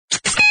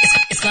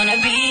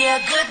a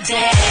good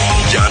day.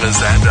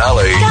 Gunners and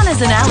Ali Gunners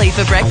and Ali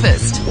for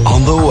breakfast.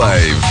 on the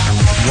Wave.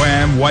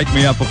 Wham, Wake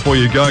Me Up Before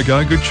You Go.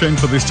 Good tune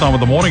for this time of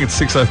the morning. It's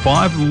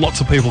 6:05.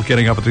 Lots of people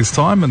getting up at this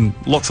time and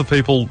lots of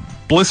people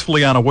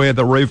blissfully unaware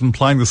that we're even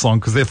playing the song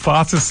because they're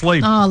fast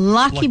asleep. Oh,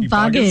 lucky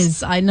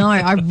buggers. I know.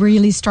 I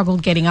really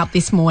struggled getting up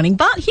this morning.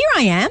 But here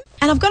I am.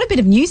 And I've got a bit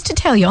of news to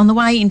tell you. On the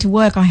way into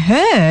work, I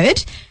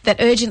heard that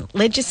urgent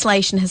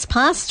legislation has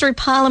passed through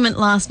Parliament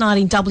last night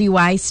in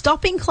WA,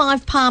 stopping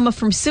Clive Palmer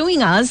from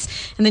suing us.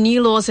 And the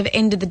new laws have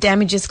ended the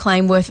damages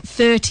claim worth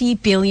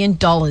 $30 billion.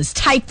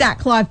 Take that,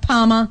 Clive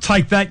Palmer.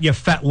 Take that, you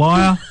fat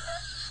liar.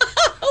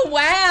 Oh,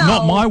 wow.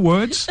 Not my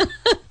words.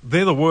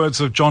 They're the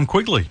words of John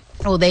Quigley.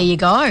 Well, there you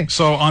go.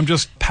 So I'm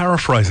just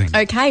paraphrasing.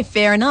 Okay,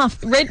 fair enough.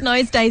 Red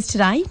Nose Days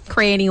today,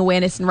 creating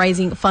awareness and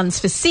raising funds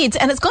for SIDS.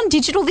 And it's gone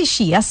digital this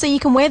year, so you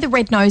can wear the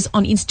red nose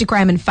on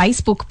Instagram and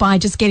Facebook by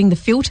just getting the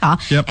filter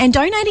and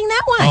donating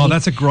that way. Oh,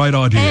 that's a great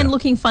idea. And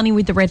looking funny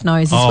with the red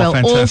nose as well.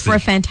 Fantastic. All for a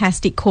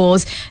fantastic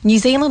cause. New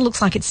Zealand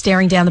looks like it's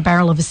staring down the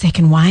barrel of a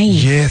second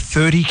wave. Yeah,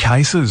 30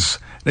 cases.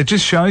 It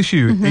just shows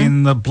you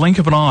in the blink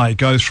of an eye, it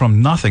goes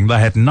from nothing. They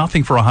had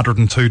nothing for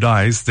 102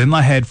 days. Then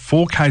they had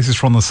 4 cases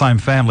from the same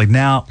family.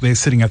 Now they're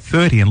sitting at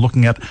 30 and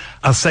looking at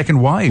a second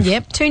wave.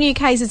 Yep, 2 new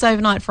cases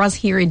overnight for us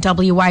here in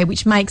WA,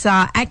 which makes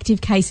our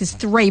active cases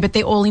 3, but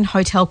they're all in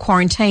hotel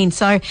quarantine.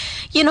 So,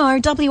 you know,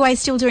 WA is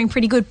still doing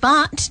pretty good,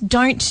 but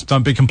don't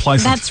be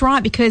complacent. That's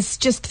right, because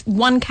just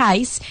one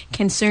case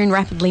can soon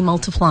rapidly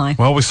multiply.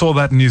 Well, we saw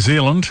that in New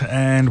Zealand,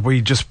 and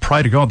we just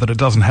pray to God that it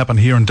doesn't happen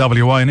here in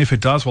WA. And if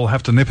it does, we'll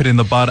have to nip it in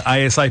the bud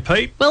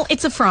ASAP. Well,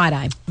 it's a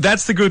Friday.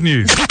 That's the good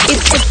news.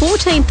 It's the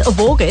 14th of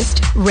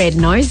August, Red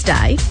Nose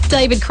Day.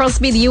 David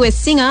Crosby, the US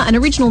singer, an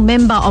original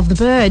member of the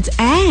Byrds,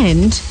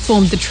 and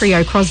formed the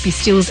trio Crosby,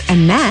 Stills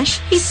and Nash.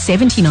 He's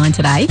 79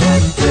 today.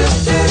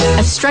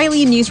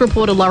 Australian news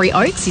reporter Laurie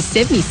Oakes is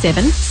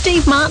 77.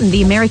 Steve Martin,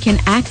 the American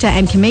actor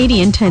and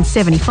comedian, turns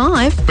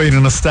 75. Been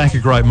in a stack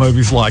of great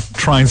movies like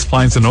Trains,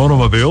 Planes and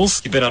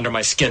Automobiles. You've been under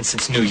my skin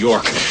since New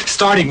York,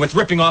 starting with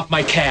ripping off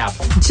my cab.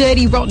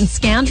 Dirty Rotten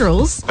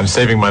Scoundrels. I'm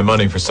saving my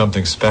money for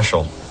something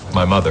special.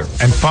 My mother.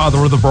 And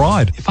Father of the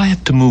Bride. If I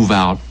had to move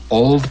out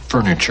old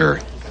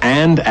furniture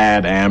and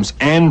add amps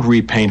and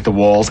repaint the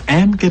walls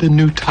and get a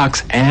new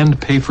tux and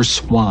pay for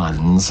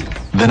swans,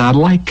 then I'd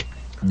like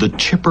the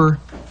Chipper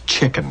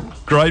Chicken.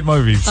 Great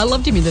movies. I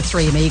loved him in The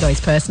Three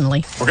Amigos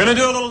personally. We're going to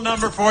do a little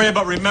number for you,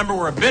 but remember,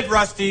 we're a bit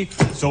rusty,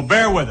 so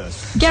bear with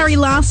us. Gary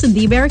Larson,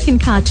 the American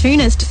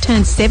cartoonist,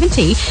 turned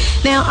 70.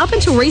 Now, up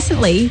until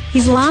recently,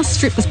 his last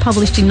strip was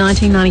published in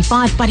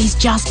 1995, but he's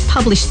just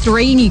published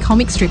 3 new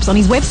comic strips on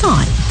his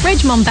website. Reg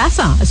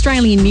Mombassa,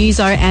 Australian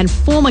muso and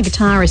former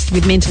guitarist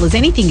with Mental as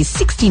Anything, is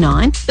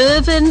 69.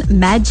 Irvin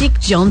Magic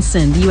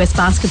Johnson, the US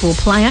basketball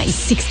player, is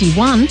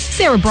 61.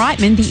 Sarah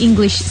Brightman, the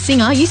English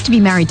singer, used to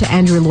be married to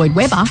Andrew Lloyd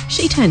Webber.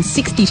 She turned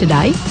 60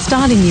 today,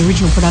 starred in the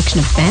original production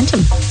of Phantom.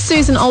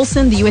 Susan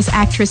Olsen, the US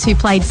actress who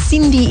played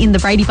Cindy in The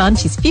Brady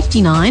Bunch, is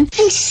 59.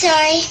 I'm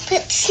sorry,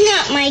 that's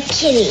not my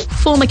kitty.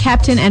 Former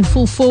captain and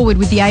full forward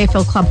with the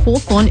AFL club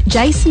Hawthorn,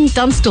 Jason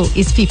Dunstall,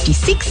 is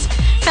 56.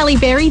 Halle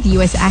Berry,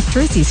 the US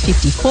actress, is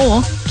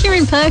 54.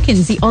 Kieran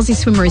Perkins, the Aussie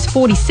swimmer, is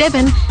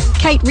 47.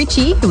 Kate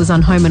Ritchie, who was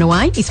on Home and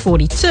Away, is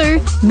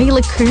 42.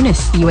 Mila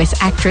Kunis, the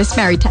US actress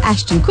married to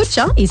Ashton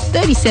Kutcher, is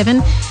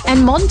 37.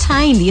 And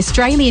Montaigne, the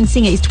Australian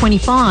singer, is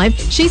 25.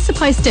 She's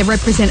supposed to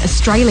represent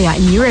Australia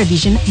in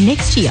Eurovision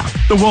next year.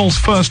 The world's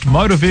first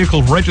motor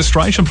vehicle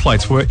registration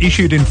plates were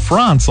issued in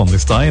France on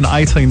this day in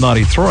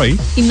 1893.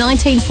 In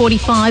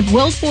 1945,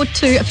 World War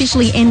II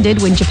officially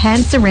ended when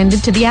Japan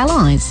surrendered to the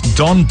Allies.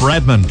 Don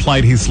Bradman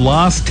played his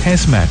last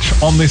test match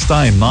on this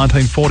day in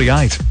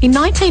 1948. In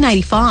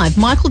 1985,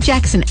 Michael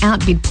Jackson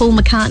outbid Paul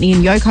McCartney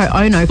and Yoko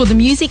Ono for the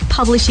music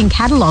publishing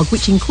catalogue,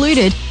 which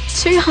included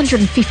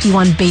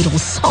 251 Beatles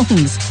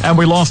songs. And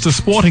we lost a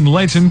sporting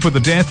legend with the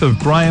death of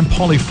Graham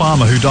Polly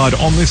Farmer, who died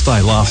on this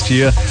day last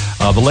year.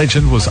 The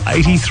legend was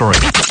 83.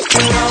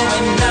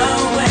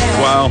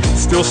 Wow,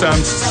 still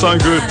sounds so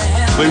good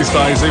these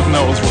days, even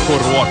though it was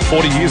recorded,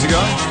 40 years ago?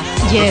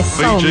 Yes,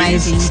 so BGs,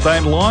 amazing.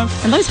 Staying alive.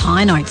 And those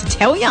high notes, I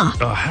tell ya.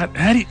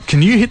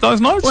 Can you hit those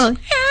notes? Well,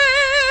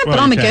 but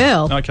I'm a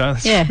girl. Okay,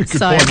 that's yeah, a good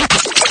so. point.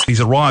 He's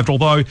arrived,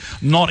 although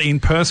not in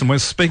person. We're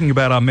speaking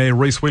about our Mayor,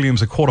 Rhys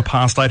Williams, at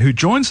 8:15, who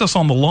joins us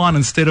on the line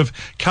instead of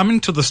coming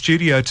to the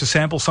studio to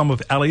sample some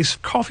of Ali's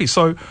coffee.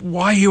 So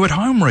why are you at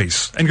home,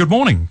 Rhys? And good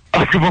morning.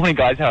 Oh, good morning,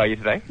 guys. How are you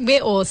today?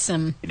 We're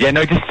awesome. Yeah,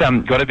 no, just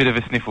got a bit of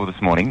a sniffle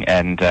this morning,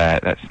 and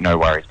that's no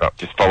worries, but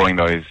just following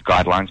those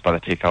guidelines by the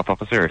Chief Health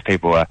Officer. If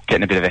people are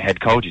getting a bit of a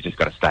head cold, you just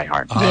got to stay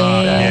home.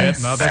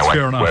 Yes. No, that's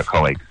fair enough. Work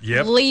colleagues.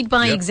 Yep. Lead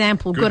by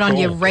example. Good on call.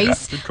 you,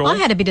 Rhys. Good call. I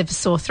had a bit of a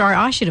sore throat.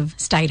 I should have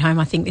stayed home,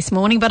 I think, this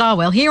morning, but But oh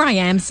well, here I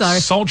am, so...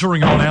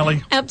 Soldiering on,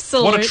 Ali.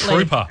 Absolutely. What a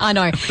trooper. I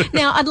know.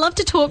 Now, I'd love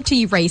to talk to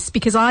you, Rhys,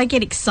 because I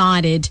get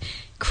excited.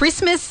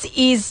 Christmas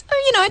is,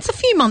 it's a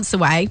few months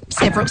away,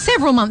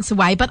 several months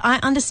away, but I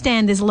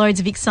understand there's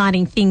loads of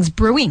exciting things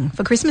brewing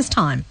for Christmas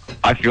time.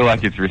 I feel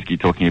like it's risky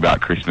talking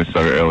about Christmas so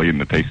early in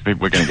the piece. We're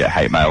going to get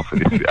hate mail for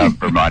this,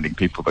 reminding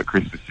people that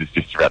Christmas is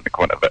just around the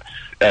corner. But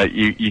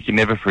you can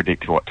never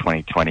predict what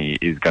 2020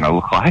 is going to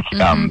look like.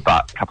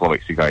 But a couple of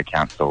weeks ago,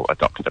 Council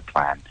adopted a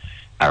plan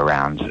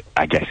around,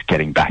 I guess,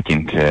 getting back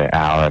into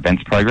our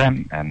events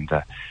program. And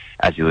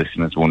as your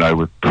listeners will know,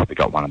 we've probably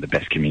got one of the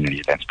best community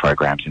events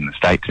programs in the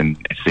States, and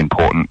it's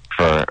important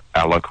for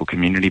our local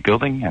community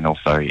building and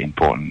also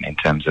important in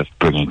terms of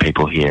bringing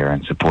people here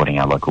and supporting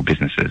our local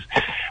businesses.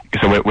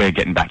 So we're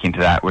getting back into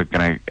that. We're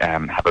going to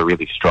have a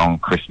really strong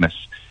Christmas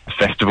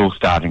festival,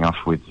 starting off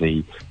with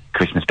the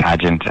Christmas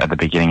pageant at the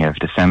beginning of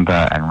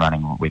December and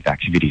running with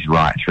activities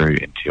right through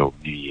until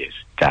New Year's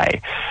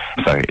Day.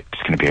 So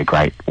it's going to be a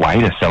great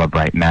way to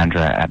celebrate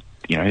Mandurah at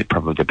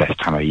probably the best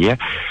time of year.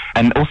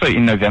 And also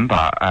in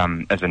November,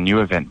 as a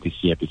new event this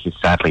year, because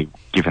sadly,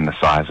 given the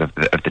size of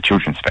the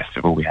Children's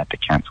Festival, we had to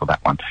cancel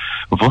that one.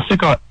 We've also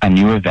got a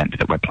new event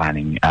that we're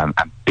planning,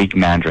 a big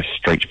Mandurah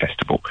Street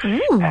Festival.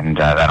 Ooh. And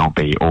that'll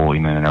be all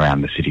in and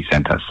around the city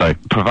centre. So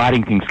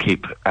providing things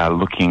keep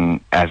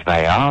looking as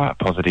they are,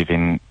 positive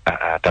in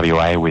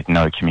WA with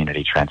no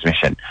community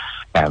transmission,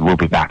 we'll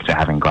be back to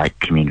having great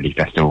community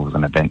festivals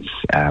and events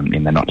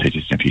in the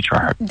not-too-distant future,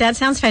 I hope. That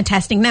sounds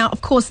fantastic. Now,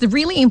 of course, the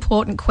really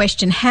important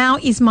question, how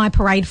is my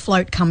parade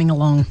float coming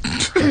along?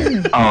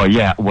 Oh,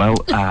 yeah, well,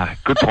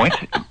 good point.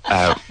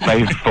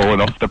 They've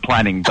fallen off the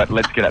planning, but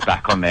let's get it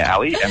back on there,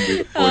 Ali, and we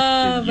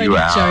look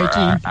forward to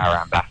you,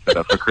 our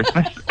ambassador for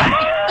Christmas.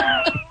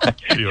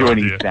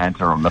 Joining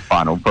Santa on the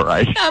final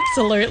parade.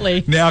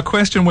 Absolutely. Now, a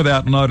question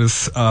without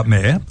notice,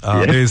 Mayor.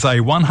 Yes. There's a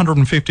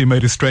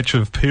 150-metre stretch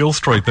of Peel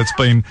Street that's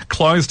been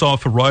closed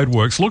off for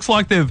roadworks. Looks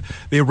like they're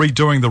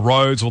redoing the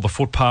roads or the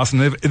footpaths,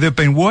 and they've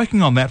been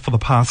working on that for the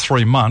past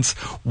 3 months.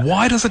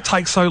 Why does it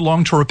take so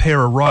long to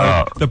repair a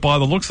road that, by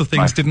the looks of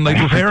things, didn't need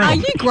repairing? Are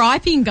you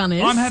griping,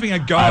 Gunners? I'm having a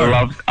go.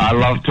 I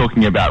love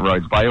talking about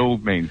roads. By all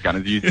means,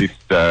 Gunners, use this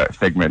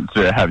segment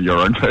to have your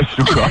own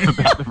personal gripe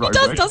about the road.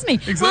 Doesn't he?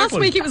 Exactly. Last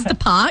week it was the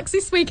parks.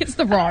 This week it's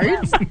the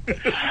roads.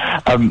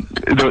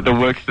 The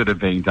works that are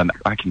being done,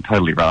 I can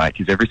totally relate,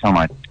 because every time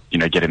I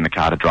get in the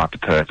car to drive to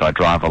Perth, I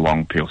drive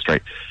along Peel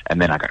Street,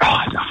 and then I go,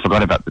 I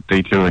forgot about the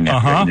detour, and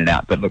now in and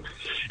out. But look,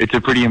 it's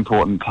a pretty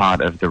important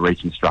part of the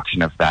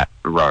reconstruction of that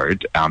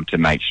road to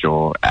make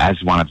sure,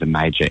 as one of the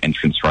major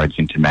entrance roads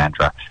into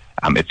Mandurah,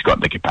 it's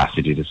got the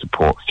capacity to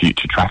support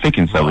future traffic,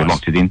 and so we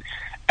locked it in.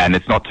 And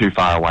it's not too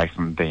far away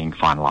from being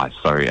finalised,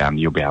 so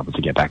you'll be able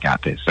to get back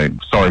out there. So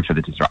sorry for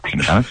the disruption,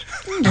 Gunners.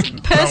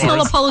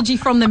 Personal apology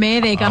from the Mayor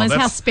there, Gunners.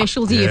 How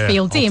special do you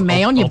feel? Dear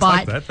me, on your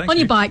bike. On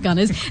your bike,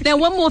 Gunners. Now,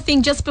 one more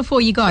thing just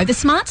before you go. The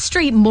Smart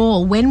Street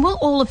Mall, when will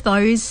all of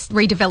those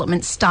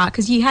redevelopments start?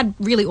 Because you had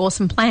really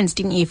awesome plans,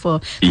 didn't you,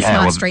 for the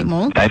Smart Street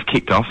Mall? They've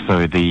kicked off,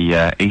 so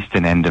the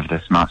eastern end of the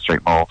Smart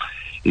Street Mall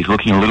is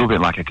looking a little bit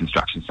like a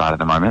construction site at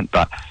the moment,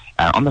 but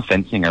on the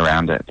fencing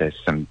around it, there's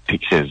some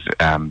pictures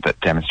that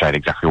demonstrate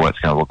exactly what it's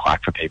going to look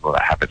like for people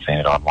that haven't seen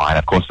it online.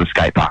 Of course, the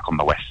skate park on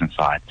the western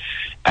side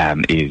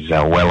is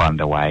well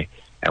underway,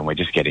 and we're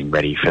just getting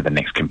ready for the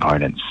next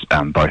components,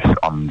 both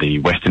on the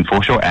western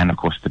foreshore and, of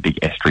course, the big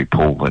estuary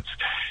pool that's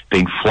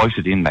being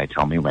floated in, they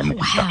tell me, when the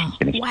construction's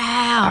finished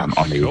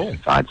on the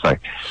eastern side. So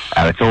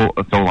it's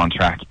all on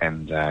track,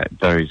 and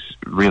those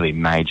really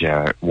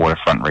major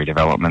waterfront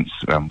redevelopments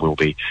will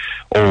be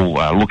all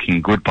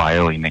looking good by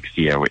early next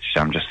year, which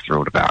I'm just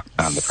thrilled about.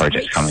 The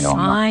project's coming on.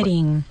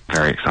 Exciting.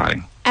 Very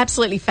exciting.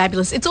 Absolutely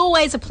fabulous. It's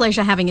always a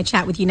pleasure having a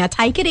chat with you. Now,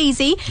 take it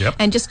easy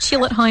and just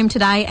chill at home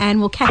today, and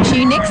we'll catch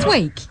you next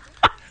week.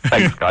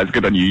 Thanks, guys.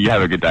 Good on you. You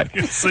have a good day.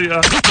 See ya.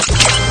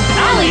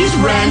 Ali's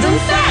Random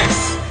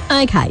Facts.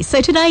 Okay,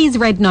 so today is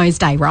Red Nose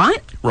Day, right?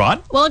 Right.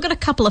 Well, I've got a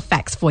couple of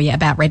facts for you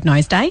about Red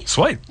Nose Day.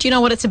 Sweet. Do you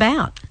know what it's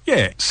about?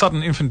 Yeah,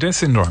 sudden infant death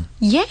syndrome.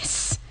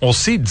 Yes. Or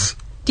SIDS.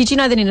 Did you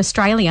know that in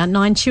Australia,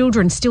 9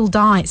 children still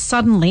die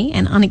suddenly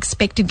and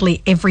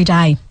unexpectedly every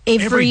day?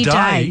 Every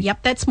day?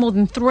 Yep, that's more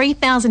than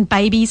 3,000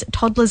 babies,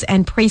 toddlers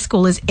and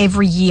preschoolers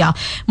every year.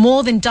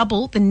 More than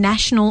double the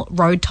national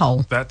road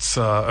toll. That's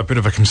a bit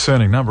of a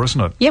concerning number,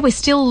 isn't it? Yeah, we're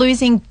still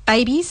losing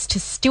babies to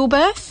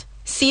stillbirth,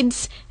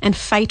 SIDS and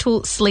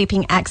fatal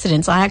sleeping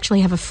accidents. I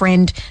actually have a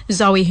friend,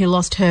 Zoe, who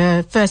lost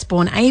her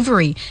firstborn,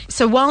 Avery.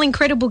 So while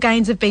incredible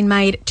gains have been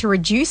made to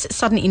reduce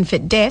sudden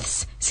infant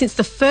deaths, since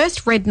the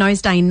first Red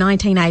Nose Day in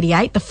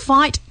 1988, the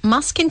fight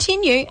must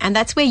continue, and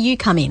that's where you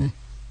come in.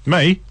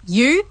 Me?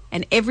 You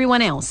and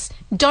everyone else.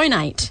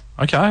 Donate.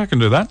 Okay, I can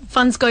do that.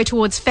 Funds go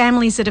towards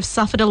families that have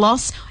suffered a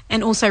loss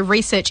and also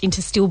research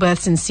into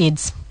stillbirths and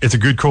SIDS. It's a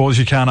good cause,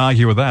 you can't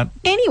argue with that.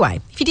 Anyway,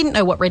 if you didn't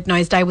know what Red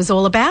Nose Day was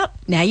all about,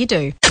 now you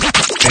do.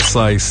 It's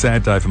a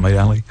sad day for me,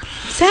 Ali.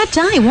 Sad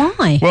day,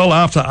 why? Well,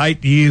 after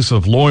 8 years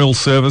of loyal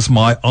service,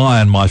 my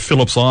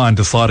Philips iron,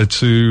 decided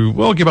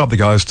to, give up the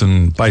ghost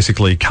and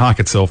basically cark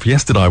itself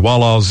yesterday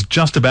while I was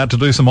just about to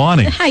do some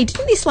ironing. Hey,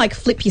 didn't this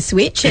flip your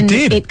switch and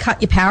did. It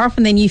cut your power off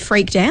and then you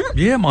freaked out?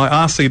 Yeah, my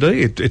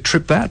RCD, it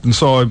tripped that, and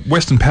so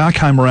Western Power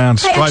came around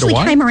straight away. They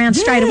actually came around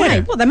straight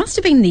away. Well, they must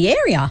have been in the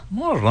area. I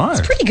don't know.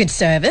 It's pretty good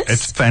service.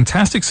 It's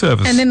fantastic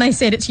service. And then they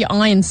said, it's your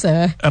iron,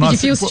 sir. And Did you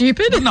feel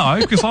stupid? No,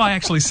 because I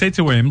actually said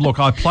to him, look,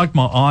 I plugged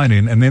my iron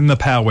in and then the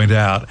power went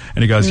out.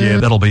 And he goes, yeah,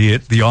 that'll be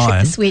it, the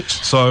iron. The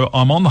switch. So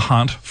I'm on the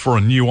hunt for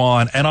a new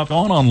iron, and I've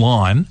gone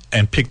online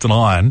and picked an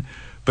iron,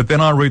 but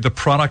then I read the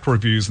product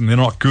reviews and they're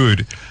not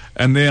good.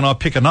 And then I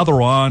pick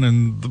another iron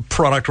and the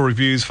product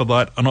reviews for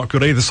that are not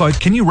good either. So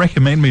can you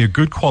recommend me a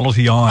good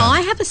quality iron?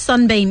 I have a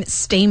Sunbeam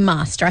Steam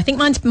Master. I think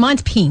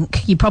mine's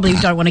pink. You probably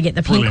don't want to get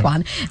the pink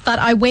one. But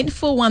I went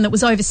for one that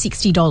was over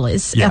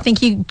 $60. Yep. I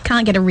think you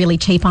can't get a really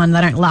cheap iron.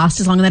 They don't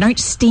last as long and they don't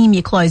steam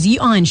your clothes. You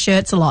iron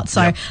shirts a lot.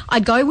 So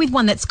I'd go with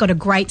one that's got a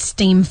great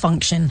steam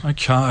function.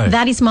 Okay.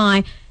 That is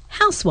my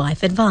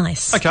housewife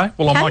advice. Okay,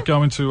 well, I might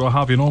go into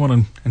Harvey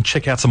Norman and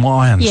check out some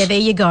irons. Yeah, there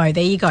you go.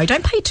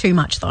 Don't pay too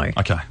much, though.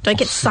 Okay. Don't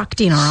get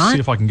sucked in, all right? See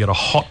if I can get a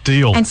hot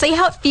deal. And see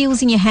how it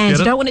feels in your hands.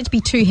 Get it? You don't want it to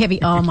be too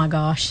heavy. Oh, my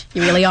gosh.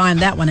 You really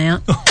ironed that one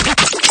out.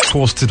 Of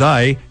course,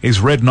 today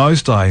is Red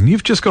Nose Day, and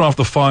you've just got off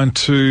the phone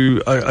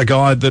to a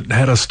guy that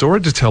had a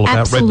story to tell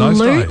about Red Nose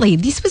Day. Absolutely.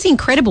 This was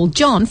incredible.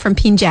 John from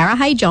Pinjarra.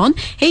 Hey, John.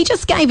 He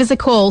just gave us a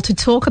call to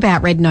talk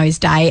about Red Nose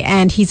Day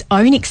and his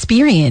own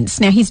experience.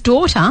 Now, his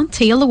daughter,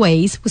 Tia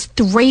Louise, was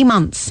 3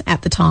 months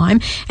at the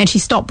time, and she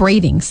stopped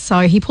breathing.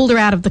 So he pulled her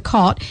out of the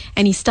cot,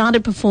 and he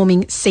started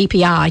performing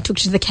CPR. He took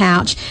her to the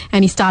couch,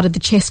 and he started the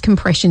chest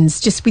compressions,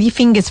 just with your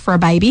fingers for a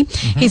baby.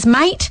 Mm-hmm. His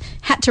mate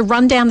had to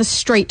run down the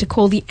street to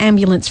call the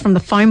ambulance from the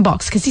phone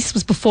box, because this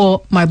was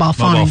before mobile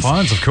phones. Mobile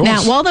phones, of course.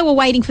 Now, while they were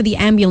waiting for the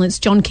ambulance,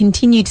 John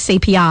continued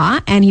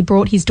CPR and he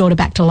brought his daughter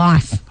back to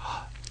life.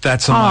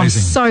 That's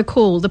amazing. Oh, so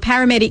cool. The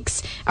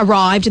paramedics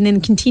arrived and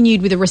then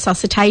continued with the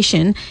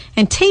resuscitation,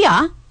 and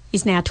Tia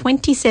is now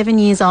 27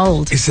 years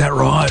old. Is that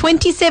right?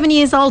 27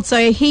 years old,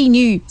 so he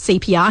knew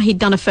CPR. He'd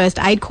done a first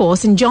aid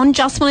course, and John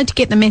just wanted to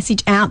get the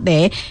message out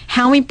there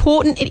how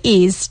important it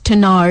is to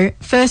know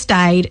first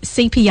aid,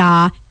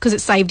 CPR, because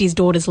it saved his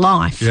daughter's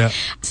life. Yeah.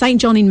 St.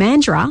 John in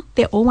Mandurah,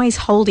 they're always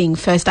holding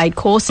first aid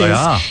courses. They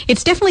are.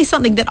 It's definitely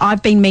something that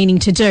I've been meaning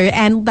to do,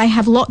 and they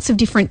have lots of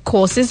different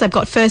courses. They've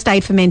got first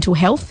aid for mental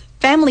health,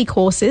 family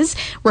courses,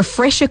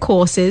 refresher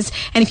courses,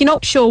 and if you're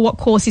not sure what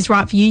course is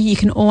right for you, you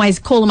can always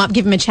call them up,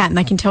 give them a chat, and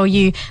they can tell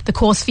you the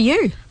course for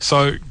you.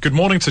 So, good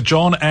morning to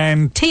John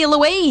and Tia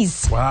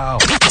Louise. Wow.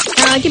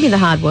 Give me the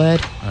hard word.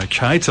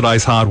 Okay,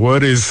 today's hard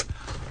word is,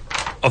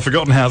 I've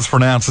forgotten how it's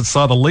pronounced. It's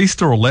either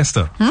Leicester or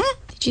Leicester.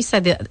 Did you say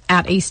the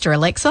out Easter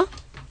Alexa?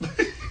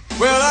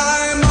 Well,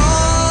 I'm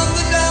on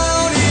the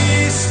down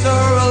Easter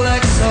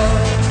Alexa.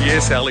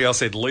 Yes, Ali, I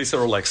said Lisa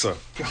or Alexa.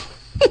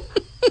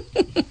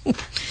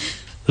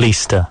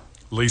 Leicester.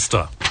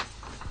 Leicester.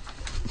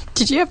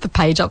 Did you have the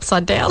page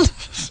upside down?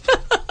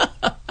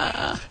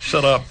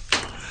 Shut up.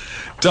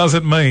 Does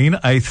it mean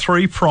a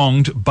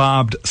 3-pronged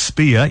barbed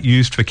spear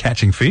used for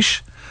catching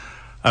fish,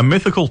 a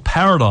mythical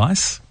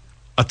paradise,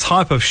 a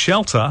type of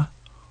shelter,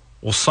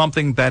 or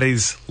something that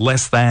is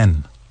less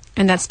than?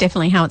 And that's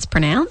definitely how it's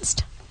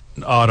pronounced?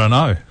 I don't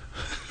know.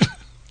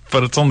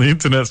 But it's on the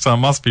internet, so it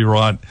must be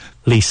right.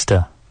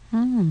 Leicester.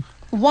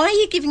 Why are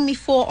you giving me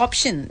 4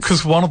 options?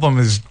 Because one of them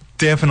is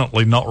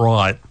definitely not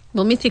right.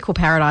 Well, mythical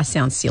paradise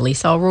sounds silly,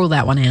 so I'll rule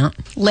that one out.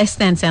 Less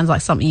than sounds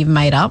like something you've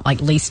made up,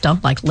 like Leicester,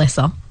 like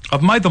lesser.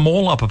 I've made them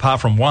all up apart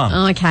from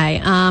one.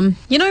 Okay.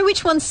 You know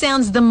which one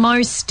sounds the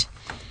most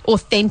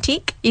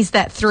authentic? Is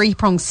that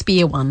 3-pronged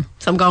spear one.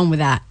 So I'm going with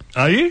that.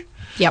 Are you?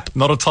 Yep.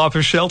 Not a type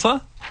of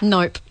shelter?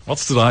 Nope.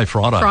 What's today?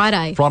 Friday?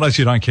 Friday. Friday's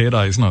you don't care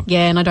day, isn't it?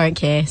 Yeah, and I don't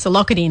care. So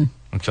lock it in.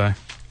 Okay.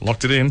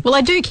 Locked it in. Well,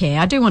 I do care.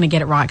 I do want to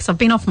get it right because I've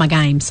been off my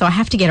game. So I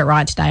have to get it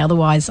right today.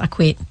 Otherwise, I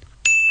quit.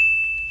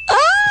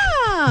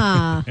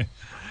 Ah!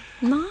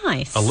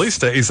 Nice. A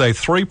Leicester is a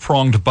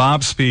 3-pronged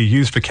barbed spear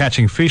used for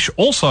catching fish,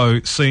 also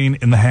seen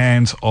in the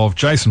hands of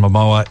Jason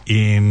Momoa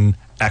in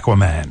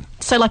Aquaman.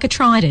 So like a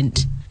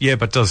trident. Yeah,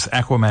 but does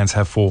Aquaman's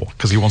have 4?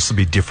 Because he wants to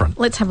be different.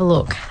 Let's have a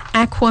look.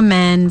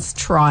 Aquaman's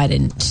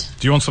trident.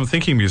 Do you want some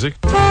thinking music?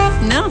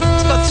 No,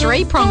 it's got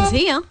 3 prongs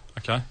here.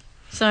 Okay.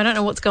 So I don't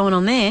know what's going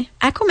on there.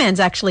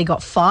 Aquaman's actually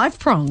got 5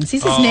 prongs.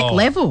 This is neck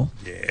level.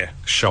 Yeah,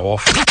 show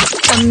off.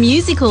 A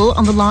musical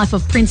on the life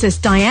of Princess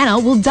Diana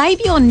will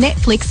debut on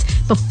Netflix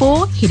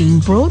before hitting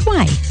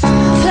Broadway.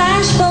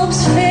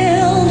 Flashbulbs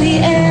fill the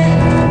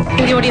air.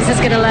 The audience is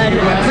going to learn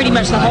pretty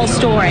much the whole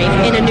story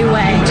in a new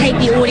way. Take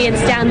the audience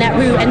down that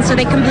route, and so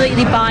they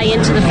completely buy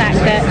into the fact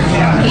that,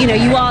 you know,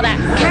 you are that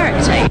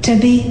character. To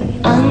be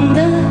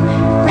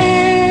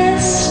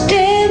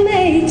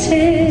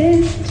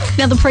underestimated.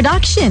 Now, the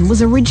production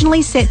was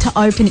originally set to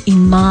open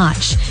in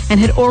March and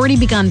had already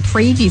begun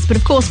previews, but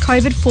of course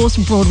COVID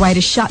forced Broadway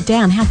to shut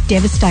down. How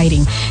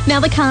devastating. Now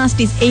the cast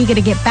is eager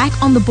to get back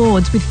on the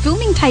boards with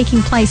filming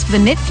taking place for the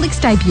Netflix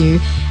debut,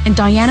 and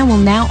Diana will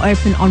now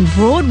open on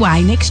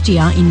Broadway next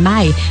year in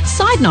May.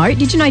 Side note,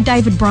 did you know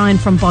David Bryan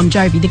from Bon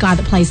Jovi, the guy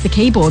that plays the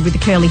keyboard with the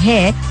curly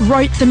hair,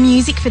 wrote the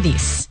music for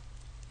this?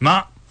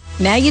 Nah.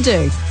 Now you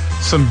do.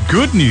 Some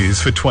good news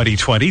for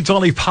 2020.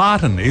 Dolly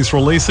Parton is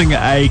releasing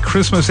a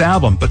Christmas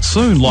album, but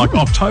soon, like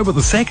October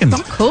the 2nd.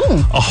 Oh, cool.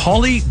 A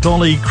Holly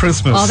Dolly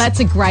Christmas. Oh, that's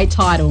a great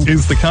title.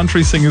 Is the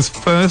country singer's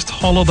first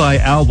holiday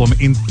album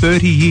in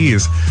 30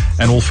 years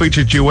and will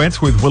feature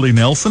duets with Willie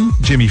Nelson,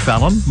 Jimmy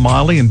Fallon,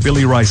 Miley and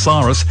Billy Ray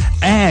Cyrus.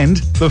 And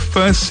the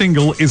first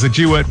single is a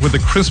duet with the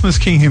Christmas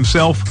king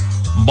himself,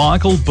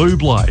 Michael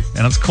Bublé,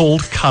 and it's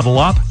called Cuddle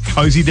Up,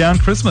 Cozy Down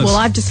Christmas. Well,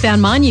 I've just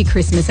found my new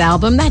Christmas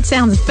album. That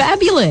sounds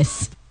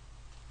fabulous.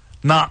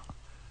 Nah.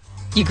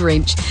 You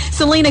Grinch.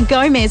 Selena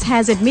Gomez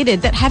has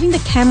admitted that having the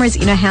cameras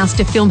in her house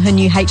to film her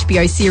new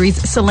HBO series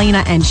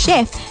Selena and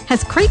Chef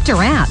has creeped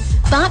her out,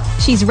 but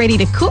she's ready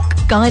to cook,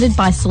 guided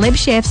by celeb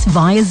chefs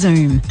via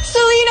Zoom.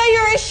 Selena,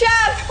 you're a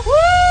chef! Woo!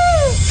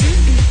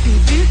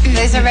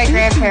 Those are my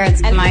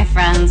grandparents and my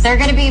friends. They're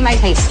going to be my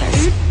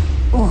tasters.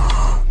 Ooh.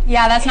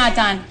 Yeah, that's not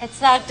done.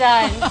 It's not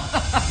done.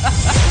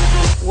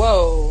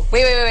 Whoa.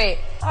 Wait.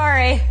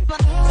 Sorry.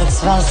 It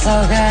smells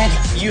so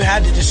good. You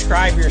had to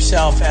describe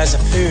yourself as a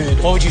food.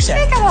 What would you say?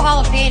 I think I'm a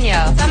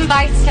jalapeno. Some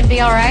bites can be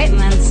all right, and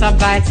then some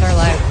bites are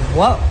like,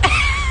 whoa.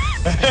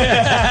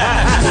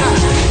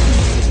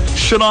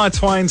 Shania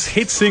Twain's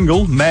hit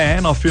single,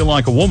 Man, I Feel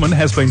Like a Woman,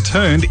 has been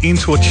turned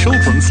into a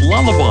children's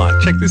lullaby.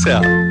 Check this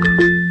out.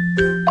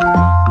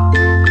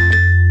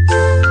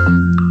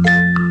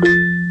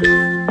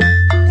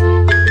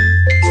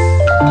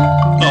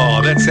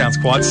 Oh, that sounds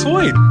quite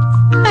sweet.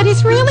 That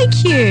is really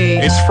cute.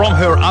 It's from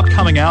her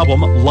upcoming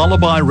album,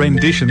 Lullaby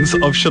Renditions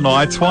of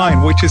Shania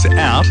Twain, which is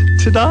out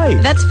today.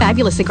 That's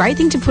fabulous. A great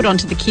thing to put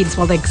onto the kids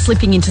while they're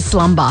slipping into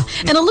slumber.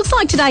 And it looks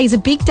like today is a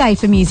big day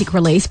for music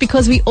release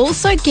because we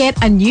also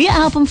get a new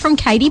album from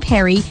Katy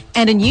Perry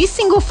and a new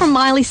single from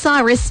Miley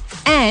Cyrus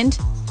and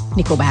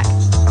Nickelback.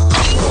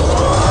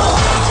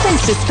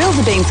 Thanks to Spill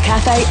the Beans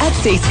Cafe at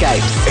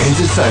Seascapes.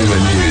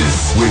 Entertainment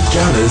news with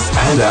Gunners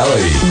and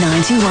Ali.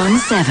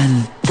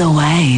 91.7 The Wave.